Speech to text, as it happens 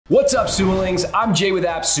What's up, Sumolings? I'm Jay with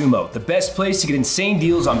AppSumo, the best place to get insane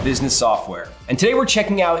deals on business software. And today we're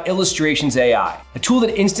checking out Illustrations AI, a tool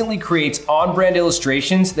that instantly creates on-brand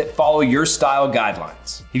illustrations that follow your style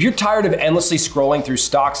guidelines. If you're tired of endlessly scrolling through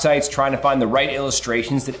stock sites trying to find the right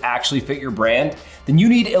illustrations that actually fit your brand, then you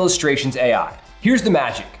need Illustrations AI. Here's the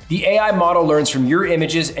magic. The AI model learns from your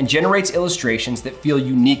images and generates illustrations that feel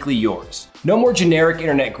uniquely yours. No more generic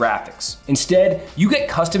internet graphics. Instead, you get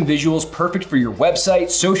custom visuals perfect for your website,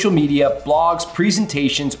 social media, blogs,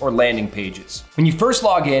 presentations, or landing pages. When you first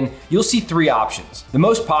log in, you'll see three options. The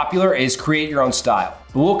most popular is create your own style,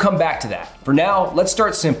 but we'll come back to that. For now, let's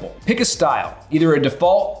start simple. Pick a style, either a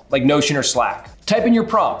default like Notion or Slack. Type in your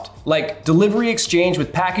prompt, like delivery exchange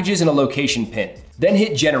with packages and a location pin. Then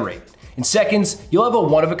hit generate. In seconds, you'll have a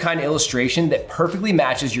one-of-a-kind illustration that perfectly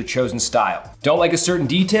matches your chosen style. Don't like a certain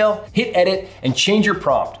detail? Hit edit and change your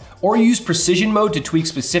prompt, or use precision mode to tweak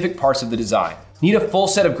specific parts of the design. Need a full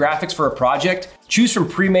set of graphics for a project? Choose from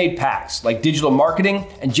pre-made packs like digital marketing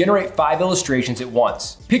and generate 5 illustrations at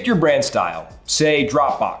once. Pick your brand style, say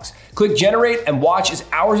Dropbox. Click generate and watch as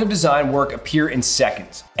hours of design work appear in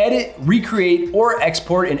seconds. Edit, recreate, or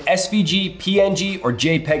export in SVG, PNG, or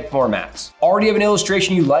JPEG formats. Already have an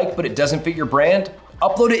illustration you like but it doesn't fit your brand?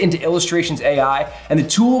 Upload it into Illustrations AI and the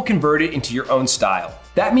tool will convert it into your own style.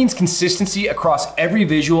 That means consistency across every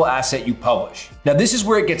visual asset you publish. Now this is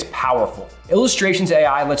where it gets powerful. Illustrations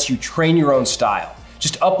AI lets you train your own style.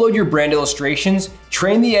 Just upload your brand illustrations,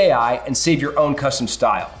 train the AI, and save your own custom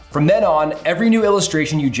style. From then on, every new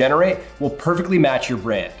illustration you generate will perfectly match your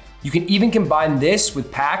brand. You can even combine this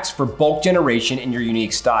with packs for bulk generation in your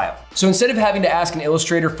unique style. So instead of having to ask an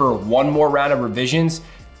illustrator for one more round of revisions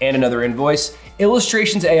and another invoice,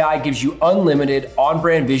 Illustrations AI gives you unlimited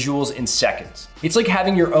on-brand visuals in seconds. It's like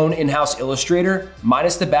having your own in-house illustrator,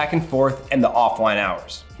 minus the back and forth and the offline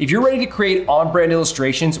hours. If you're ready to create on-brand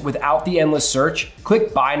illustrations without the endless search,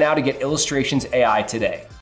 click buy now to get Illustrations AI today.